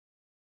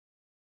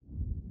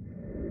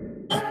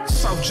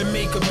South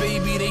Jamaica,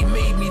 baby, they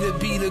made me to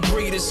be the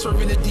greatest.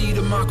 Serving the deed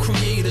of my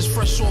creators,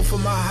 fresh off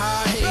of my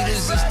high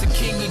haters. It's the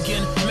king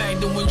again,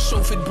 Magdalene,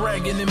 chauffeured,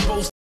 bragging and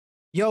boasting.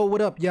 Yo,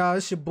 what up, y'all?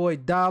 It's your boy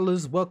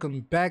Dollars.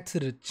 Welcome back to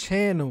the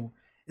channel.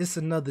 It's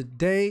another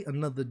day,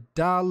 another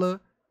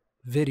dollar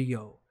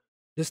video.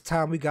 This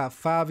time we got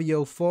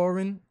Fivio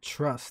Foriegn,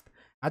 Trust.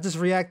 I just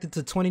reacted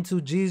to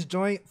 22G's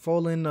joint,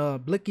 Falling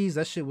Blickies.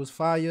 That shit was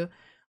fire.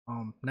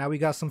 Now we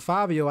got some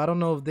Fivio. I don't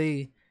know if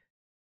they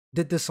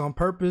did this on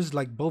purpose,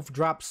 like both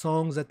drop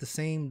songs at the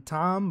same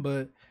time,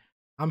 but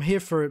I'm here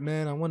for it,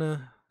 man. I want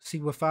to see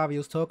what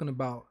Fivio's talking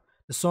about.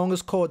 The song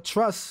is called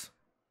Trust.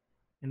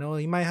 You know,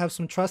 he might have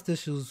some trust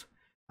issues.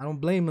 I don't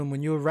blame him.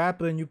 When you're a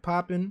rapper and you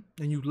popping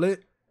and you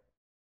lit,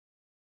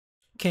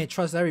 you can't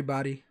trust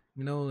everybody,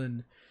 you know,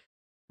 and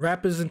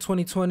rappers in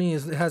 2020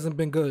 it hasn't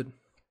been good.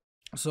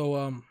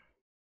 So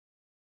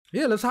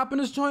yeah, let's hop in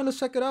this joint. Let's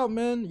check it out,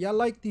 man. Y'all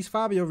like these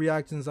Fivio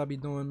reactions I be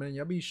doing, man.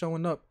 Y'all be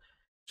showing up,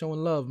 showing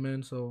love,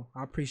 man. So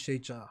I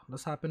appreciate y'all.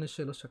 Let's hop in this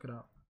shit. Let's check it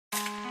out.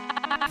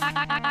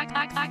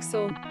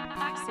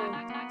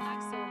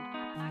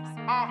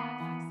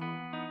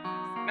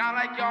 Not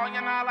like y'all,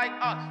 you're not like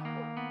us.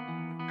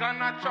 Gun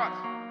not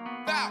trust.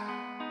 Bow.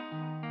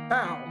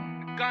 Bow.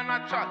 Gun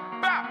not trust.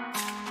 Bow.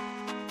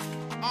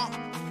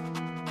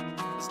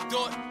 Let's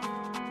do it.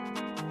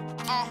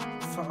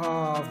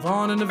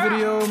 Vaughn in the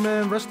video,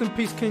 man. Rest in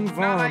peace, King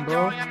Vaughn, like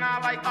bro. You're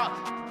not like us.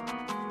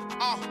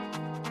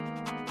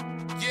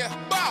 Yeah,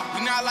 bow.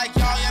 We not like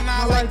y'all, you're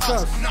not like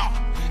us. No,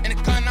 and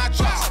the gun not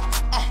trust.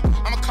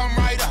 I'ma come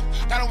right up.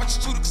 I don't want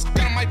you to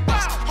gun on my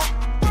bust.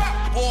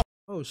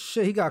 Oh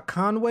shit, he got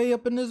Conway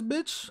up in this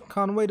bitch.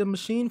 Conway the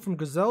Machine from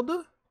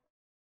Griselda.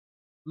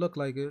 Look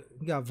like it.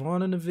 He got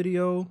Vaughn in the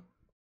video.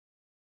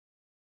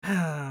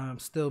 I'm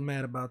still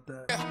mad about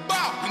that.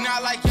 We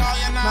not like y'all,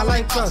 you're not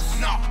like us.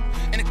 No,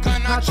 and the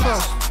gun not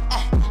trust.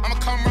 I'ma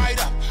come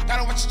right up. I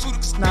don't want you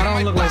to Nah, I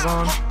don't look like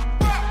Vaughn.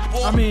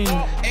 I mean,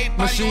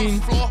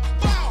 Machine.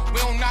 We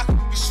don't knock,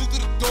 we shoot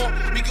through the door.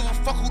 We give a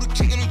fuck who the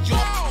king of New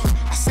York.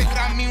 I say what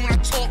I mean when I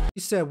talk.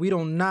 He said, we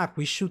don't knock,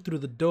 we shoot through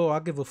the door. I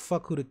give a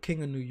fuck who the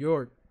king of New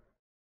York.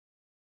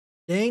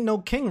 There ain't no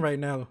king right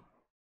now.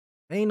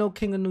 There ain't no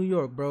king of New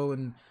York, bro.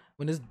 And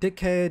when this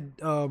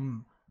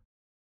dickhead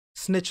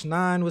Snitch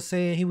 9 was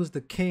saying he was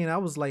the king, I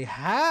was like,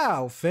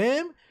 how,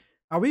 fam?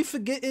 Are we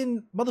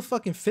forgetting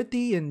motherfucking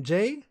 50 and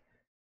Jay?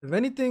 If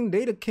anything,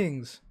 they the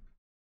kings.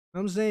 You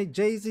know what I'm saying?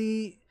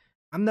 Jay-Z,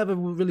 I never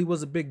really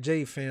was a big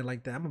Jay fan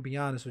like that. I'm gonna be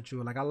honest with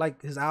you. Like, I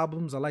like his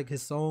albums, I like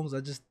his songs. I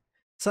just,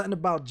 something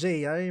about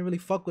Jay, I ain't really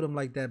fuck with him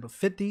like that. But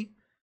 50,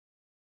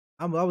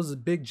 I was a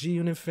big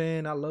G-Unit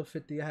fan. I love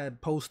 50. I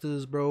had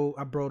posters, bro.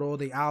 I brought all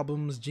the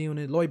albums.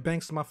 G-Unit. Lloyd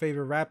Banks is my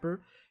favorite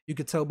rapper. You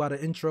could tell by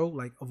the intro,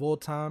 like, of all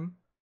time.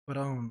 But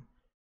ain't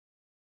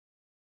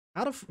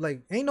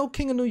no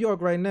king of New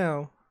York right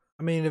now.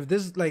 I mean, if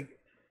this, like,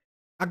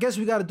 I guess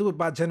we got to do it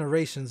by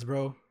generations,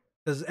 bro.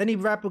 Because any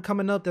rapper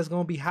coming up that's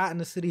gonna be hot in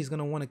the city is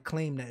gonna want to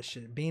claim that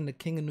shit, being the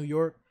king of New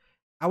York.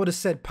 I would have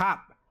said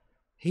Pop.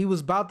 He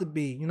was about to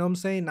be, you know what I'm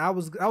saying? I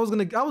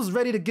was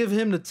ready to give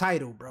him the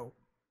title, bro.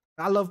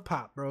 I love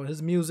Pop, bro.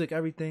 His music,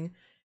 everything.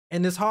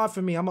 And it's hard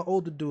for me. I'm an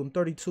older dude. I'm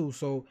 32,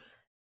 so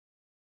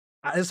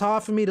it's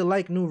hard for me to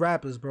like new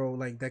rappers, bro,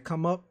 like that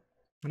come up.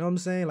 You know what I'm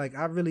saying? Like,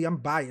 I'm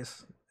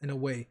biased in a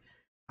way.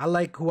 I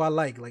like who I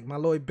like my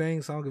Lloyd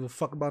Banks. I don't give a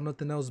fuck about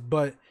nothing else.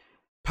 But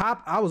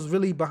Pop, I was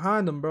really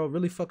behind him, bro.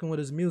 Really fucking with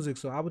his music.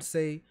 So I would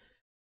say,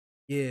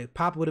 yeah,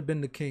 Pop would have been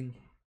the king.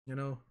 You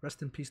know,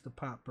 rest in peace to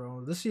Pop,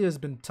 bro. This year has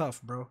been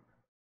tough, bro.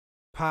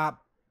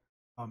 Pop,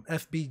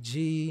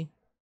 FBG,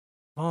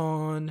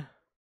 Vaughn.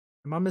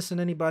 Am I missing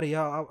anybody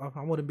out?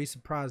 I wouldn't be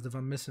surprised if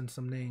I'm missing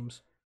some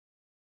names.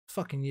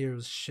 Fucking year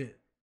was shit.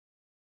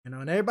 You know,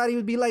 and everybody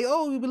would be like,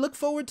 oh, we would look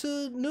forward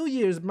to New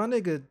Year's. My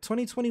nigga,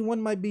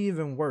 2021 might be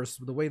even worse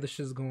with the way the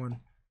shit's going.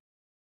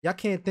 Y'all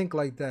can't think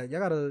like that. Y'all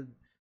gotta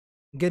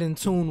get in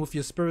tune with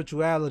your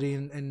spirituality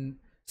and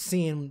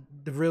seeing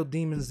the real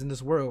demons in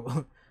this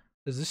world.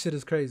 Because this shit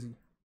is crazy.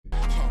 The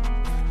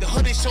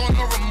hood ain't showing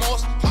no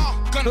remorse.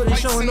 Gun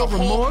fights in the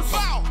hall.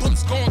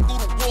 Bullets going through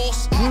the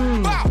walls.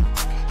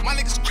 My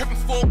niggas crippin'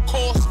 full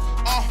course.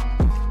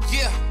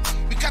 Yeah,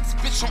 we got this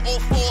bitch on all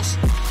fours.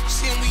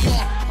 Seeing we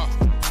on.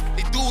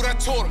 They do what I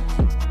told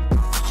them.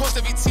 Cross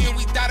every T and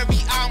we dot every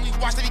I and we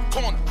watch every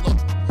corner. Look,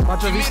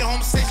 we made a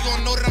home safe, you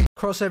don't know that I'm.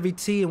 Cross every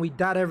T and we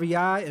dot every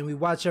I and we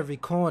watch every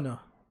corner.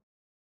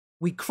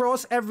 We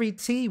cross every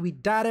T, we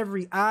dot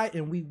every I,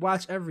 and we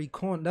watch every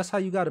corner. That's how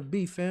you gotta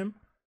be, fam.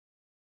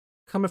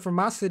 Coming from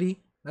my city,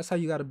 that's how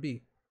you gotta be. You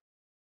know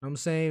what I'm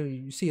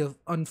saying? You see a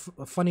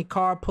funny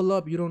car pull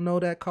up, you don't know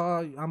that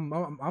car.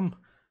 I'm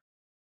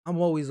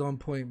always on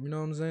point. You know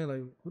what I'm saying?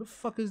 Like, what the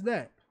fuck is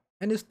that?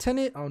 And it's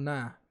tinted? Oh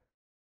nah.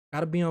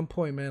 Gotta be on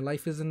point, man.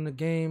 Life is in the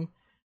game,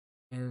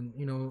 and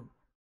you know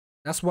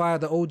that's why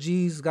the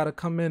OGs gotta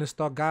come in and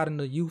start guiding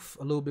the youth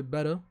a little bit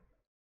better.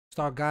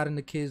 Start guiding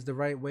the kids the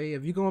right way.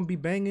 If you're gonna be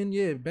banging,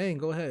 yeah, bang,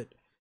 go ahead. You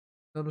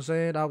know what I'm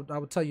saying? I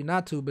would tell you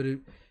not to, but if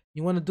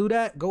you want to do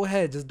that, go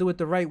ahead. Just do it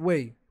the right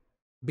way.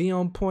 Be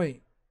on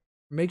point.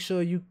 Make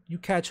sure you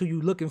catch who you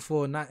looking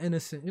for, not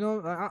innocent. You know,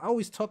 I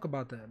always talk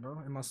about that,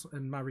 bro,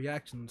 in my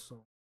reactions.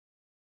 So.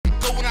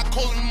 Go when I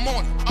call in the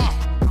morning.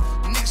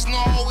 Niggas know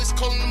I always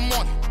call in the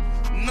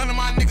morning. None of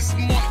my niggas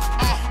in the morning.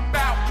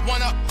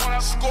 One up,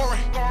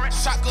 scoring,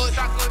 shot good,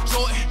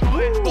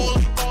 Jordan,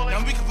 ballin'.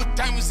 Now we can put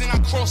diamonds in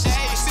our crosses.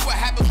 You see what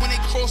happened when they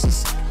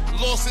crosses,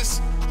 losses.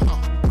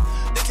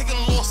 They taking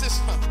losses.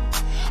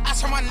 I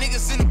turn my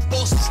niggas into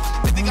bosses.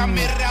 They think I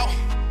made it out.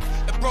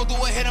 The bro do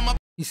a hit him up.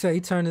 He said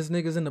he turned his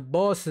niggas into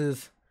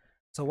bosses.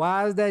 So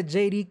why is that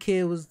JD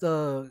kid was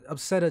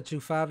upset at you,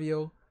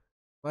 Fivio?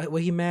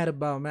 What he mad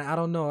about, man? I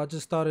don't know. I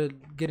just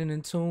started getting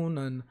in tune,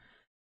 and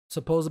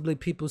supposedly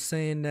people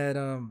saying that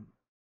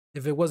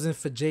if it wasn't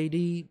for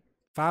JD,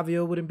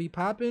 Fivio wouldn't be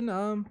popping.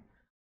 I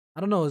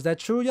don't know. Is that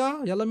true,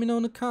 y'all? Y'all let me know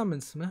in the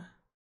comments, man.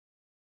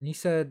 And he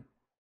said,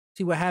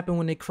 see what happened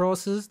when they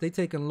crosses. They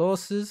taking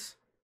losses.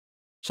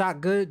 Shot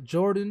good,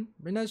 Jordan.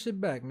 Bring that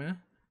shit back, man.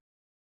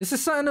 This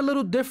is something a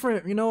little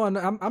different, you know, and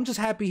I'm just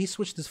happy he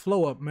switched his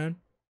flow up, man.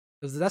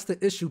 Because that's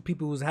the issue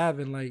people was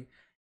having. Like,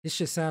 this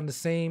shit sound the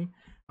same.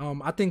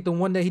 I think the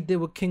one that he did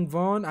with King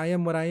Von, I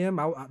Am What I Am,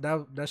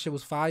 that shit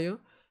was fire.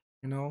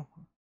 You know,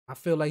 I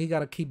feel like he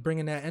got to keep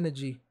bringing that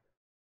energy.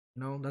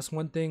 You know, that's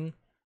one thing.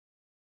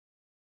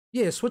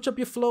 Yeah, switch up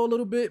your flow a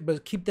little bit,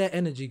 but keep that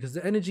energy, because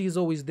the energy is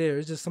always there.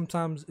 It's just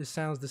sometimes it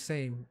sounds the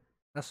same.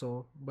 That's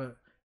all. But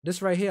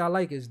this right here, I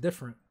like it. It's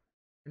different.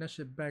 Bring that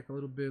shit back a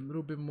little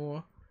bit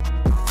more.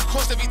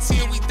 Course every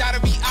team, we dot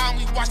every eye,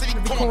 we watch every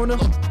corner.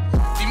 Look,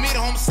 if you made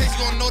a home sense,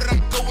 you gonna know that I'm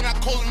good when I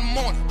call in the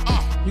morning.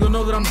 You gonna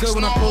know that I'm good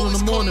when I call in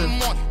the morning.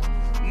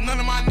 None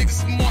of my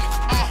niggas in the morning.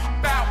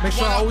 Make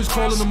sure I always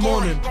call in the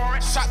morning.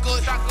 Shot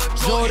good,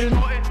 Jordan,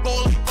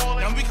 ballin'.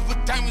 Now we can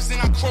put diamonds in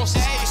our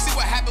crosses. You see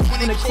what happened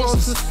when they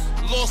crosses,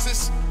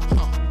 losses.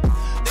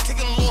 They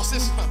taking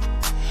losses.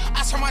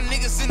 I turn my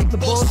niggas into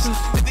bosses.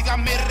 They think I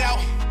made it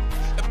out.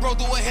 The bro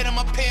do a hit him,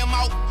 I pay him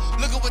out.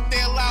 Look at what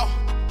they allow.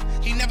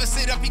 He never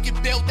sit up, he get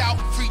bailed out.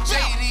 Free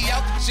JD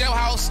out the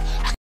jailhouse.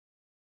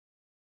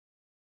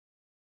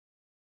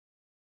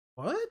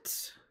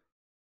 What?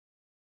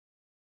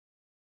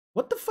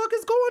 What the fuck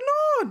is going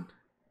on?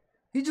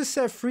 He just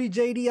said free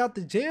JD out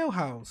the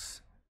jailhouse.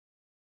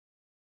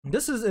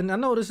 This is, and I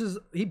know this is,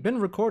 he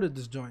been recorded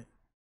this joint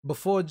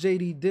before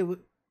JD did what.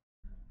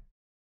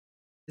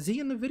 Is he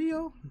in the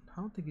video?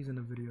 I don't think he's in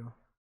the video.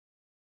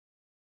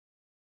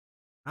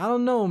 I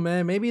don't know,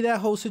 man. Maybe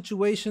that whole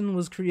situation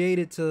was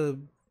created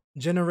to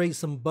generate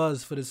some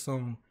buzz for this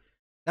song.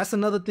 That's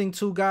another thing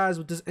too, guys,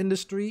 with this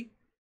industry.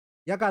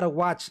 Y'all gotta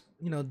watch,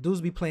 you know, dudes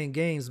be playing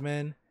games,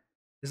 man.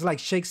 It's like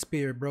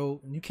Shakespeare,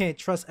 bro. You can't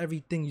trust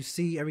everything you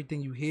see,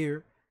 everything you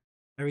hear,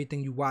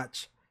 everything you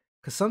watch.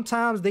 Cause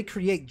sometimes they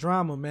create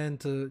drama, man,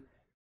 to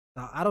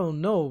I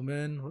don't know,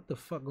 man. What the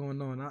fuck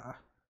going on?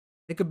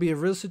 It could be a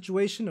real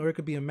situation or it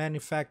could be a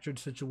manufactured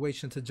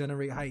situation to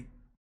generate hype.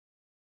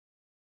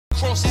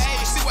 Crosses.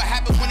 You see what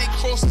happened when they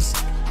crosses,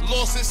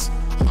 losses.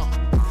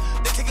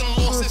 Taking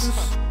losses.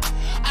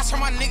 I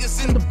turn my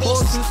niggas into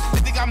bosses. They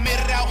think I made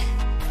it out.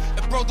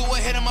 The bro do a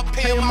hit him, I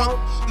pay him out.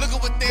 Look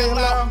at what they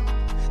allow.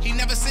 He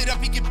never sit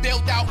up, he get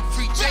bailed out.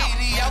 Free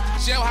JD out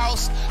the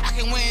jailhouse. I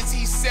can win until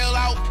he sell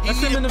out.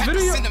 That's him in the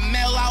video. Send the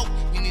mail out.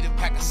 You need a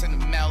pack of send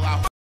the mail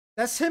out.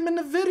 That's him in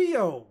the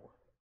video.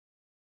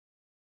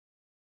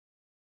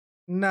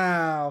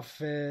 Nah,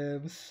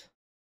 fibs.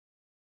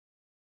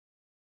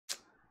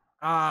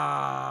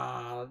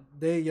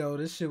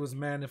 This shit was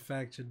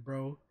manufactured,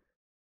 bro.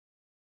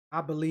 I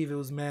believe it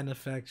was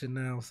manufactured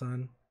now,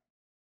 son.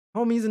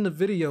 Homie's in the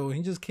video.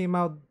 He just came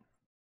out.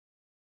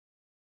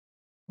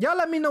 Y'all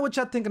let me know what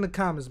y'all think in the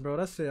comments, bro.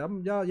 That's it.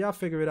 Y'all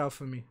figure it out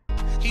for me.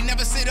 He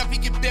never sit up, he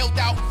get bailed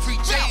out. Free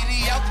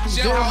JD out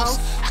the jailhouse.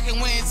 I can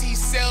win until he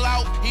sell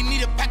out. He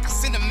need a pack of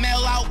send the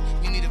mail out.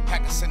 You need a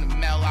pack of send the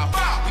mail out.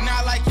 We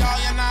not like y'all,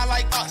 y'all not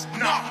like us.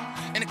 No.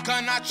 And the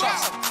gun I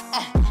trust.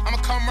 I'ma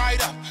come right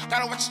up.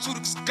 Gotta watch you shoot,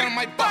 cause the gun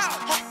might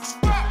bust.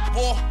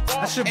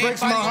 That shit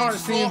breaks my heart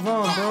seeing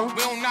Vaughn, bro.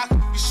 We don't knock,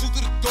 we shoot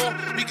through the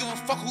door. We give a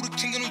fuck who the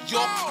king of New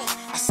York.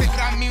 I say what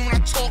I mean when I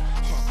talk.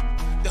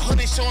 The hood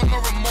ain't showing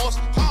no remorse.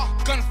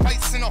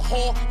 Gunfights in the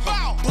hall.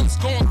 Bullets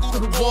going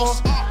through the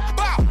walls.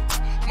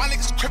 My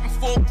niggas crippin'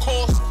 full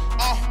course.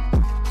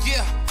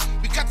 Yeah,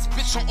 we got this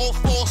bitch on all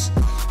fours.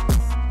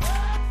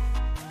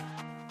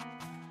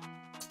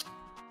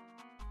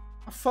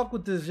 I fuck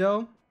with this,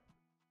 yo.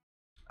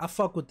 I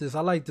fuck with this.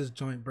 I like this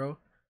joint, bro.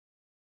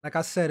 Like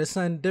I said, it's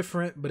something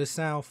different, but it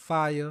sound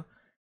fire.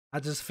 I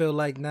just feel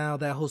like now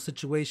that whole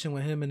situation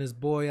with him and his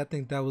boy, I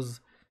think that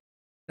was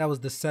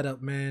the setup,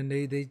 man.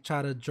 They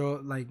try to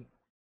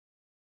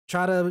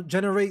try to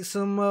generate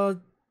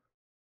some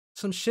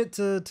shit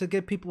to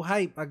get people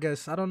hype, I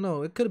guess. I don't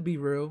know. It could be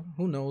real.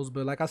 Who knows?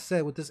 But like I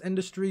said, with this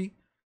industry,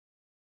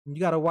 you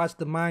gotta watch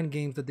the mind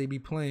games that they be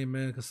playing,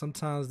 man, because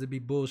sometimes they be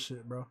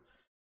bullshit, bro.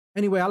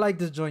 Anyway, I like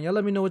this joint. Y'all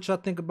let me know what y'all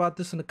think about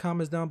this in the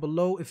comments down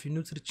below. If you're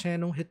new to the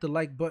channel, hit the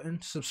like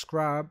button,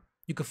 subscribe.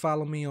 You can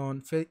follow me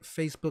on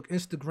Facebook,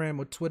 Instagram,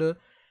 or Twitter.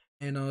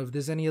 And if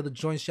there's any other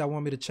joints y'all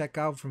want me to check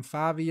out from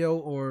Fivio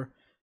or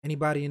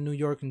Anybody in New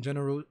York in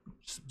general,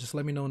 just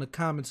let me know in the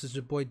comments. It's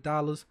your boy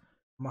Dollars.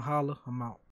 Mahalo. I'm out.